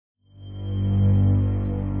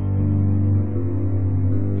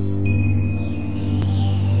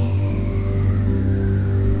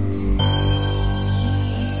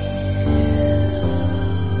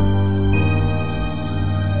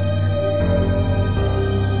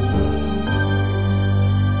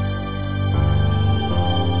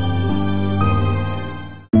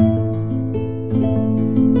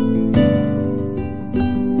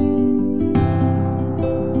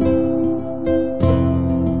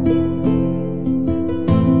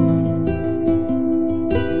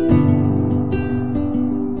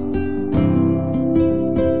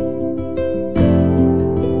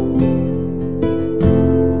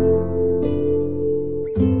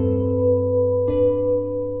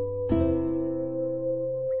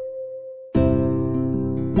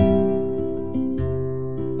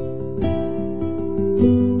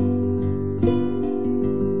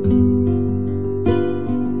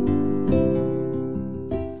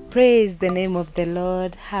Praise the name of the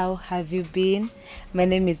Lord. How have you been? My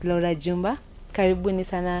name is Laura Jumba. Karibuni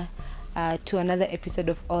sana to another episode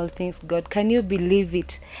of All Things God. Can you believe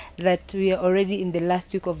it that we are already in the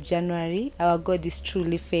last week of January? Our God is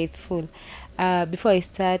truly faithful. Before I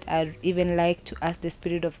start, I'd even like to ask the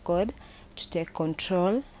Spirit of God to take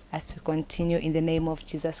control as we continue in the name of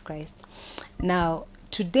Jesus Christ. Now,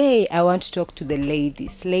 today I want to talk to the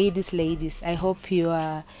ladies. Ladies, I hope you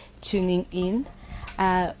are tuning in.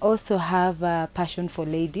 I also have a passion for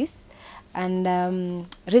ladies, and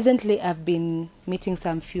recently I've been meeting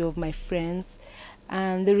some few of my friends,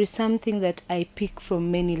 and there is something that I pick from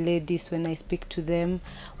many ladies when I speak to them,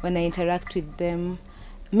 when I interact with them.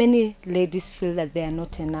 Many ladies feel that they are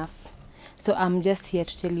not enough. So I'm just here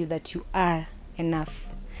to tell you that you are enough.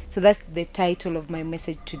 So that's the title of my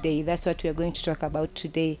message today. That's what we are going to talk about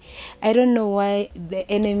today. I don't know why the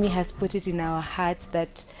enemy has put it in our hearts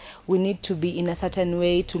that we need to be in a certain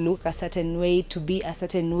way, to look a certain way, to be a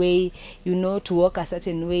certain way, to walk a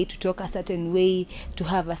certain way, to talk a certain way, to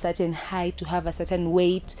have a certain height, to have a certain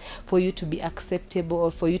weight, for you to be acceptable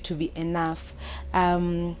or for you to be enough.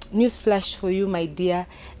 News flash for you, my dear.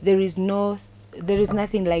 There is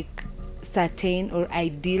nothing like certain or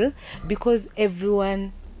ideal, because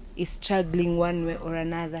everyone is struggling one way or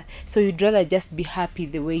another. So you'd rather just be happy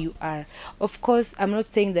the way you are. Of course, I'm not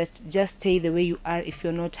saying that just stay the way you are if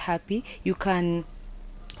you're not happy. You can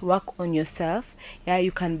work on yourself. Yeah,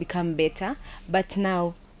 you can become better. But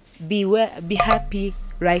now, be happy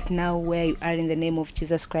right now where you are in the name of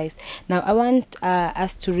Jesus Christ. Now, I want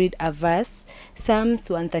us to read a verse. Psalms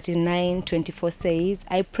 139:24 says,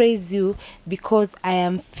 "I praise you because I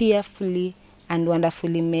am fearfully and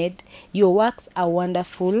wonderfully made. Your works are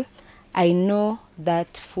wonderful. I know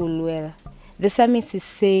that full well." The psalmist is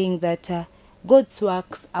saying that God's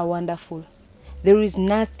works are wonderful. There is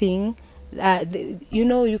nothing,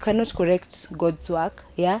 you cannot correct God's work.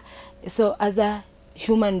 Yeah. So as a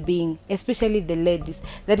human being, especially the ladies,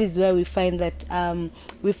 that is where we find that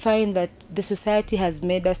the society has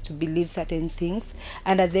made us to believe certain things,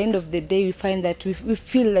 and at the end of the day we find that we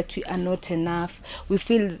feel that we are not enough. We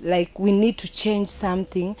feel like we need to change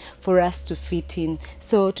something for us to fit in.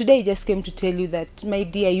 So today I just came to tell you that, my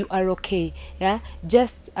dear, you are okay. Yeah,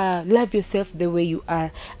 just love yourself the way you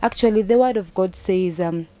are. Actually, the word of God says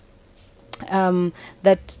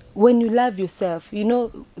that when you love yourself,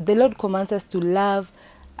 the Lord commands us to love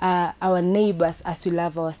our neighbors as we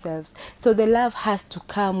love ourselves. So the love has to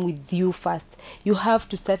come with you first. You have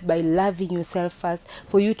to start by loving yourself first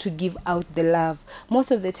for you to give out the love. Most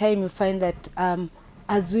of the time you find that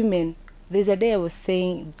as women, there's a day I was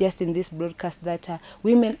saying just in this broadcast that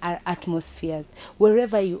women are atmospheres.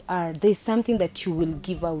 Wherever you are, there's something that you will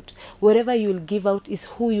give out. Whatever you will give out is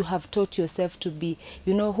who you have taught yourself to be.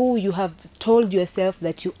 Who you have told yourself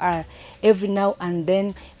that you are. Every now and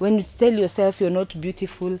then, when you tell yourself you're not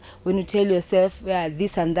beautiful, when you tell yourself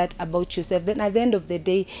this and that about yourself, then at the end of the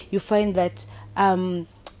day, you find that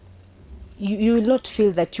you will not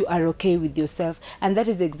feel that you are okay with yourself, and that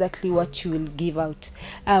is exactly what you will give out.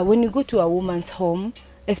 When you go to a woman's home,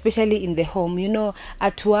 especially in the home,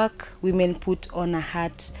 at work women put on a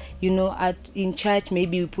hat, in church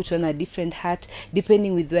maybe we put on a different hat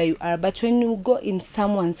depending with where you are. But when you go in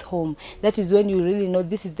someone's home, that is when you really know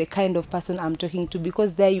this is the kind of person I'm talking to,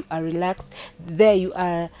 because there you are relaxed, there you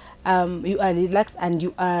are relaxed and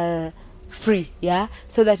you are free. Yeah,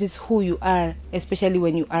 so that is who you are, especially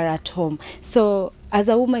when you are at home. So as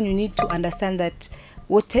a woman, you need to understand that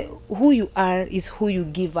who you are is who you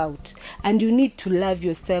give out, and you need to love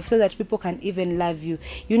yourself so that people can even love you.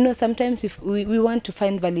 Sometimes if we want to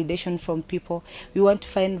find validation from people, we want to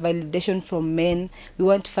find validation from men, we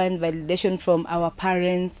want to find validation from our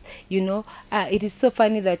parents. It is so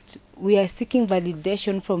funny that we are seeking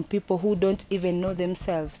validation from people who don't even know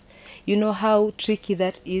themselves. You know how tricky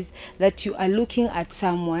that is, that you are looking at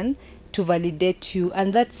someone to validate you,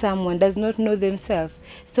 and that someone does not know themselves.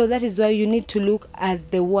 So that is why you need to look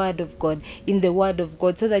at the Word of God, in the Word of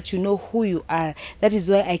God, so that you know who you are. That is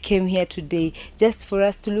why I came here today, just for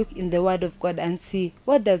us to look in the Word of God and see,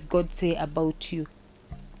 what does God say about you?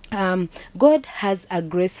 God has a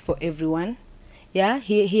grace for everyone. Yeah,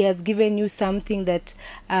 he has given you something that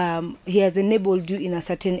he has enabled you in a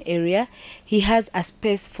certain area. He has a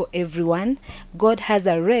space for everyone. God has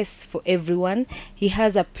a race for everyone. He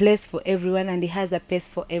has a place for everyone, and he has a pace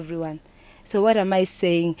for everyone. So what am I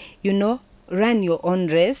saying? Run your own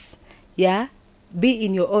race. Yeah, be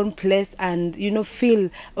in your own place, and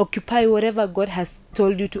occupy whatever God has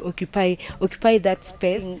told you to occupy that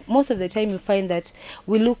space. Most of the time you find that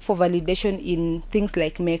we look for validation in things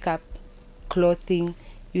like makeup, clothing,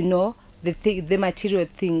 the material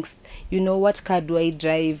things. What car do I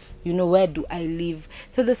drive? Where do I live?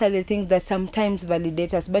 So those are the things that sometimes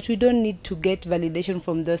validate us, but we don't need to get validation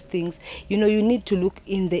from those things. You need to look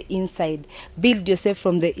in the inside. Build yourself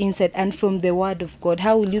from the inside and from the word of God.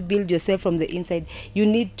 How will you build yourself from the inside? You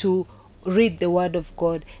need to read the word of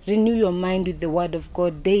God. Renew your mind with the word of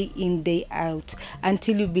God day in, day out,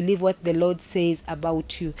 until you believe what the Lord says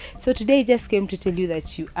about you. So today I just came to tell you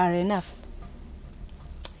that you are enough.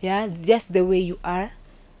 Yeah, just the way you are.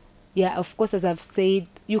 Yeah, of course, as I've said,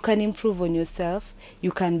 you can improve on yourself.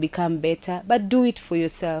 You can become better, but do it for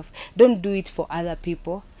yourself. Don't do it for other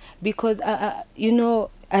people. Because,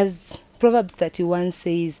 as Proverbs 31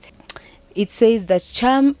 says, it says that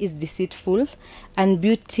charm is deceitful and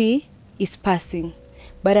beauty is passing.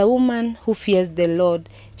 But a woman who fears the Lord,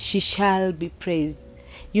 she shall be praised.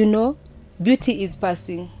 Beauty is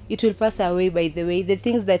passing. It will pass away, by the way. The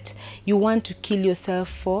things that you want to kill yourself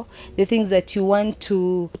for, the things that you want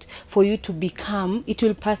for you to become, it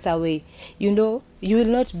will pass away. You will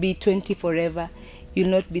not be 20 forever. You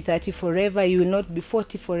will not be 30 forever. You will not be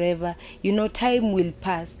 40 forever. Time will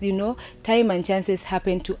pass. Time and chances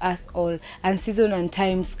happen to us all. And season and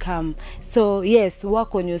times come. So, yes,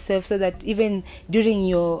 work on yourself so that even during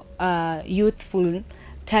your youthful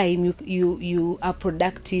time you are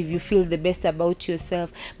productive, you feel the best about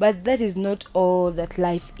yourself. But that is not all that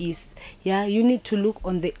life is. You need to look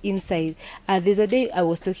on the inside. There's a day I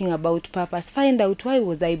was talking about purpose. Find out, why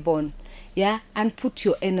was I born? And put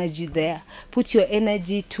your energy there. Put your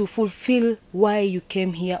energy to fulfill why you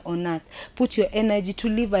came here on earth. Put your energy to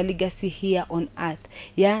leave a legacy here on earth.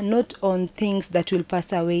 Not on things that will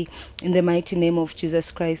pass away, in the mighty name of Jesus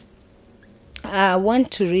Christ. I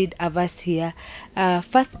want to read a verse here. 1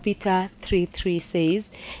 Peter 3:3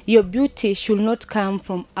 says, your beauty should not come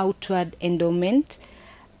from outward endowment,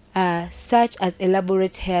 such as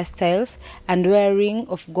elaborate hairstyles and wearing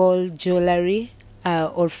of gold jewelry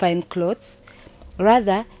or fine clothes.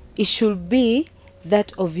 Rather, it should be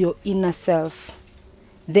that of your inner self,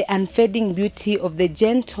 the unfading beauty of the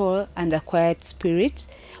gentle and a quiet spirit,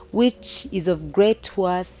 which is of great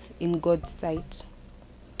worth in God's sight.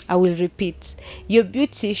 I will repeat. Your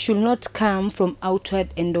beauty should not come from outward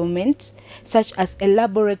endowment, such as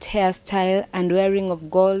elaborate hairstyle and wearing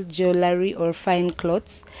of gold jewelry or fine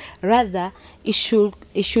clothes. Rather, it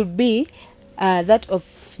should be that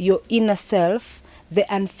of your inner self, the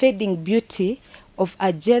unfading beauty of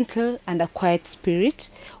a gentle and a quiet spirit,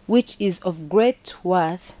 which is of great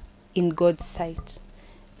worth in God's sight.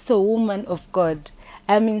 So, woman of God,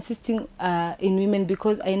 I'm insisting in women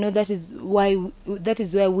because I know that is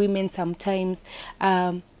where women sometimes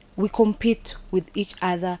we compete with each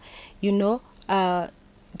other. Tunasikilia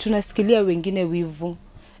wengine wivu.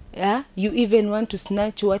 You even want to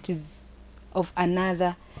snatch what is of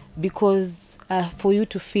another because for you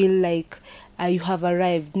to feel like you have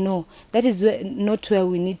arrived. No, that is not where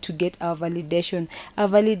we need to get our validation. Our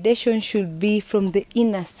validation should be from the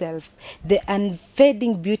inner self, the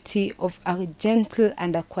unfading beauty of a gentle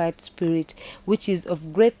and a quiet spirit, which is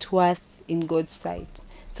of great worth in God's sight.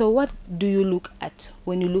 So what do you look at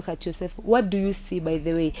when you look at yourself? What do you see, by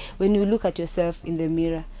the way, when you look at yourself in the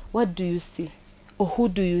mirror? What do you see? Or who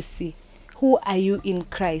do you see? Who are you in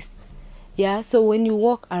Christ? So when you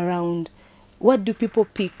walk around, what do people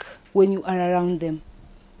pick when you are around them?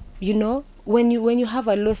 When you have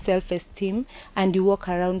a low self-esteem and you walk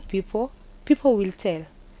around people will tell.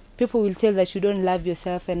 People will tell that you don't love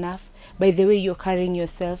yourself enough by the way you're carrying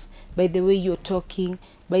yourself, by the way you're talking,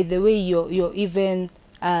 by the way you're even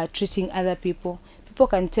treating other people. People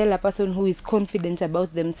can tell a person who is confident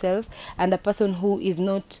about themselves and a person who is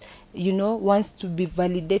not, wants to be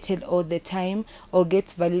validated all the time or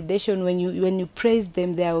gets validation. When you praise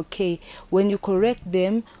them, they are okay. When you correct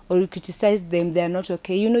them or you criticize them, they are not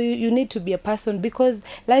okay. You need to be a person, because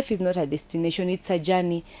life is not a destination, it's a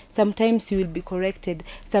journey. Sometimes you will be corrected,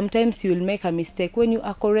 sometimes you will make a mistake. When you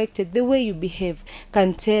are corrected, the way you behave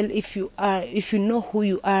can tell if you know who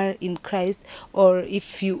you are in Christ, or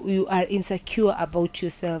if you are insecure about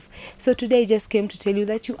yourself. So today I just came to tell you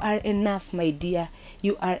that you are enough, my dear.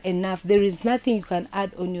 You are enough. There is nothing you can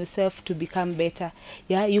add on yourself to become better.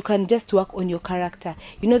 You can just work on your character.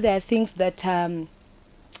 There are things that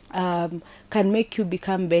can make you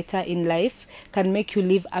become better in life, can make you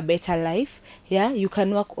live a better life. You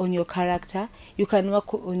can work on your character, you can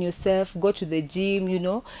work on yourself, go to the gym,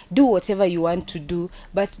 do whatever you want to do,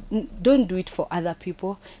 but don't do it for other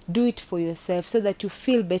people. Do it for yourself, so that you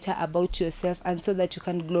feel better about yourself and so that you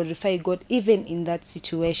can glorify God even in that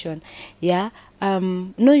situation.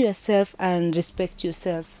 Know yourself and respect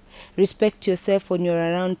yourself. Respect yourself when you're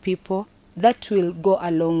around people. that will go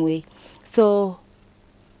a long way. So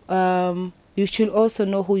you should also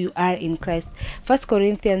know who you are in Christ. 1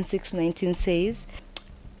 Corinthians 6:19 says,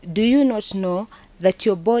 do you not know that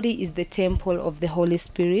your body is the temple of the Holy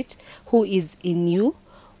Spirit who is in you,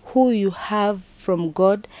 who you have from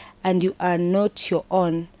God, and you are not your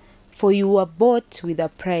own? For you were bought with a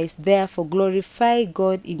price. Therefore glorify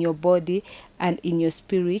God in your body and in your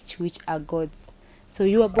spirit, which are God's. So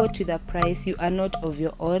you are bought with a price. You are not of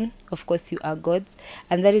your own. Of course, you are God's.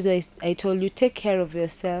 And that is why I told you, take care of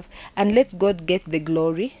yourself and let God get the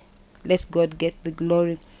glory. Let God get the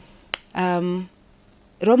glory.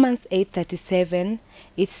 Romans 8:37,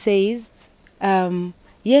 it says,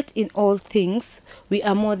 yet in all things we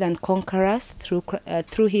are more than conquerors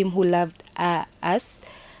through him who loved us.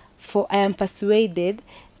 For I am persuaded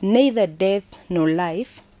neither death nor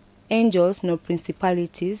life, angels nor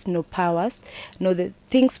principalities nor powers, nor the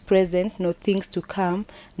things present nor things to come,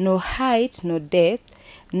 nor height nor depth,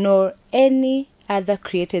 nor any other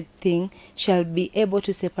created thing shall be able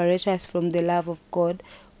to separate us from the love of God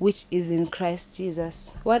which is in Christ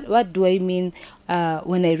Jesus. What do I mean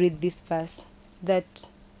when I read this verse? That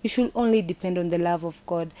you should only depend on the love of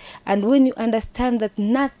God. And when you understand that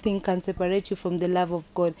nothing can separate you from the love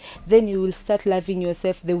of God, then you will start loving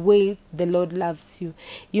yourself the way the Lord loves you.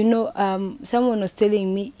 You know, someone was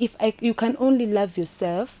telling me, you can only love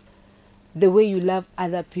yourself the way you love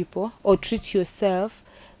other people, or treat yourself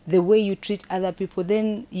the way you treat other people,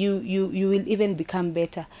 then you will even become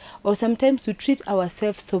better. Or sometimes we treat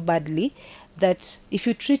ourselves so badly that if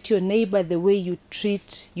you treat your neighbor the way you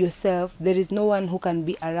treat yourself, there is no one who can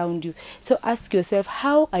be around you. So ask yourself,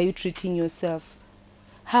 how are you treating yourself?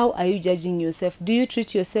 How are you judging yourself? Do you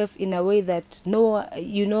treat yourself in a way that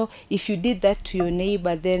if you did that to your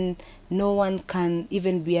neighbor, then no one can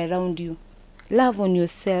even be around you? Love on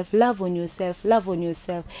yourself, love on yourself, love on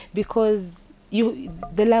yourself, because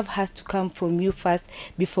the love has to come from you first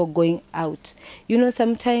before going out. You know,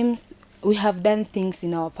 sometimes we have done things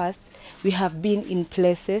in our past, we have been in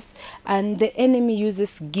places, and the enemy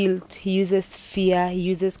uses guilt, he uses fear, he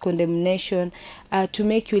uses condemnation to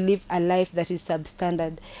make you live a life that is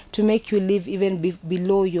substandard, to make you live even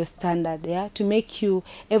below your standard, to make you,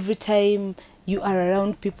 every time you are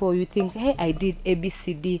around people, you think, hey, I did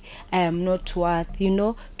ABCD, I am not worth,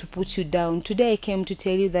 to put you down. Today I came to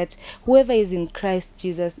tell you that whoever is in Christ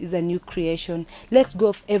Jesus is a new creation. Let go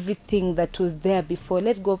of everything that was there before.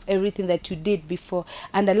 Let go of everything that you did before,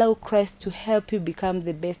 and allow Christ to help you become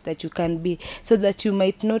the best that you can be, so that you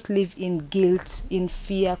might not live in guilt, in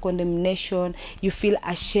fear, condemnation. You feel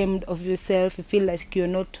ashamed of yourself. You feel like you're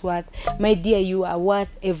not worth. My dear, you are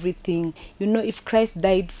worth everything. If Christ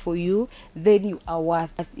died for you, then you are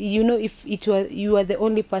worth. If you are the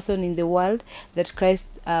only person in the world that Christ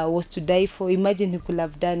was to die for, imagine who could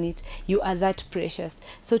have done it. You are that precious.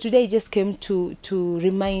 So today I just came to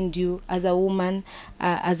remind you, as a woman,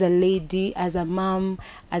 as a lady, as a mom,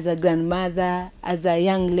 as a grandmother, as a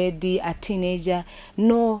young lady, a teenager,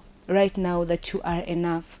 know right now that you are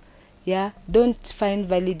enough. Don't find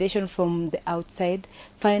validation from the outside,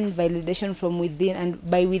 find validation from within. And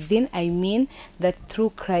by within, I mean that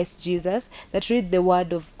through Christ Jesus, that read the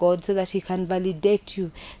word of God so that he can validate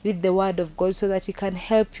you. Read the word of God so that he can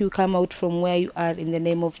help you come out from where you are, in the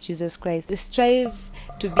name of Jesus Christ. Strive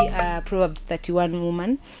to be a Proverbs 31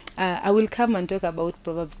 woman. I will come and talk about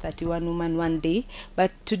Proverbs 31 woman one day,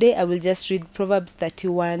 but today I will just read Proverbs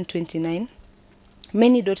 31:29.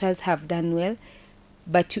 Many daughters have done well,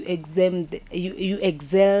 but you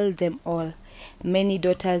excel them all. Many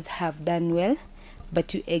daughters have done well,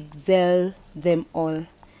 but you excel them all.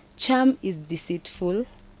 Charm is deceitful,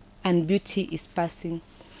 and beauty is passing,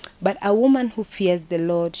 but a woman who fears the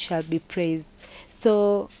Lord shall be praised.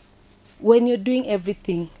 So when you're doing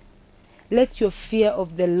everything, let your fear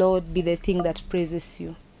of the Lord be the thing that praises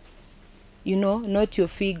you. Not your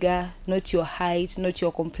figure, not your height, not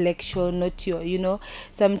your complexion, not your,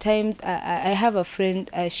 sometimes I have a friend,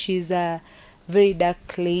 she's a very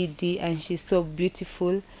dark lady and she's so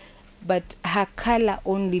beautiful, but her color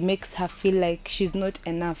only makes her feel like she's not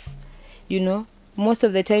enough. Most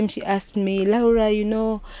of the time she asks me, Laura,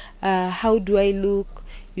 how do I look?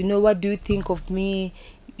 What do you think of me?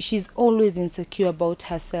 She's always insecure about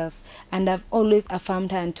herself, and I've always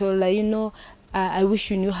affirmed her and told her, I wish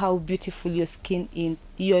you knew how beautiful your skin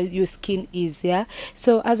your skin is.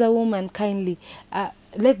 So as a woman, kindly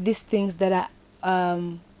let these things that are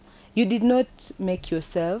you did not make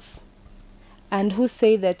yourself, and who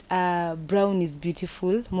say that brown is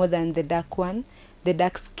beautiful more than the dark one, the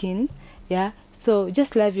dark skin. So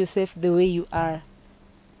just love yourself the way you are.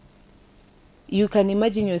 you can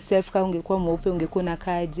imagine yourself kama ungekuwa mweupe ungekuwa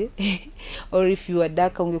unakaaje or if you are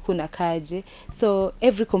dark ungekuwa unakaaje. So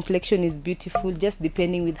every complexion is beautiful, just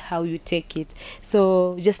depending with how you take it.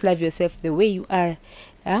 So just love yourself the way you are.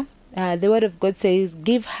 The word of God says,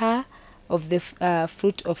 give her of the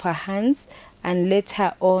fruit of her hands, and let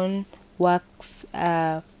her own works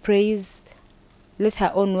praise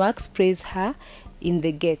her in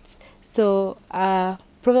the gates. So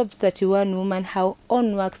Proverbs 31 woman, her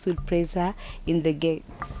own works will praise her in the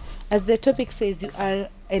gates. As the topic says, you are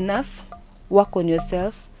enough. Work on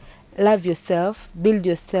yourself, love yourself, build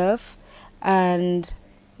yourself, and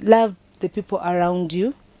love the people around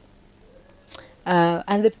you.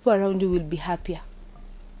 And the people around you will be happier.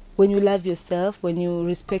 When you love yourself, when you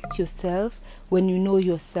respect yourself, when you know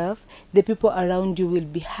yourself, the people around you will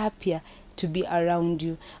be happier to be around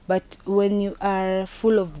you. But when you are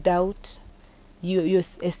full of doubt, your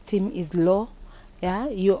esteem is low,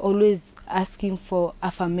 you're always asking for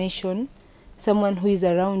affirmation. Someone who is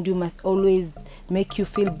around you must always make you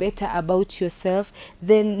feel better about yourself.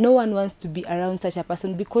 Then no one wants to be around such a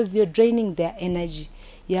person, because you're draining their energy.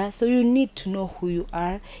 So you need to know who you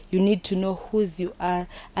are, you need to know whose you are,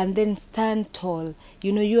 and then stand tall.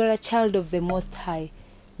 You are a child of the Most High.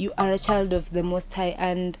 You are a child of the Most High,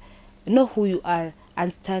 and know who you are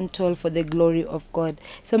and stand tall for the glory of God.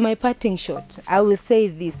 So my parting shot, I will say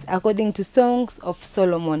this according to Songs of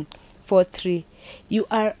Solomon 4:3. You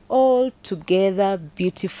are altogether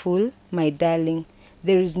beautiful, my darling.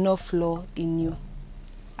 There is no flaw in you.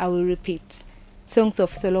 I will repeat. Songs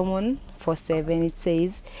of Solomon 4:7, it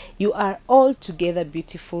says, you are altogether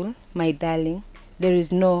beautiful, my darling. There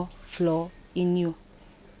is no flaw in you.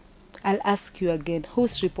 I'll ask you again,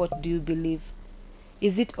 whose report do you believe?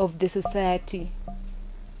 Is it of the society,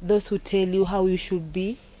 those who tell you how you should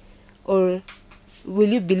be? Or will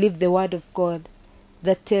you believe the word of God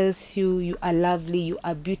that tells you you are lovely, you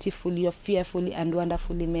are beautiful, you are fearfully and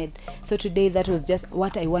wonderfully made? So today, that was just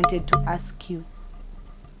what I wanted to ask you.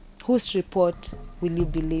 Whose report will you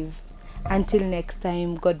believe? Until next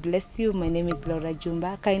time, God bless you. My name is Laura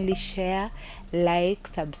Jumba. Kindly share, like,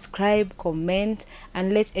 subscribe, comment,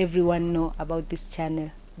 and let everyone know about this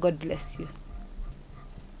channel. God bless you.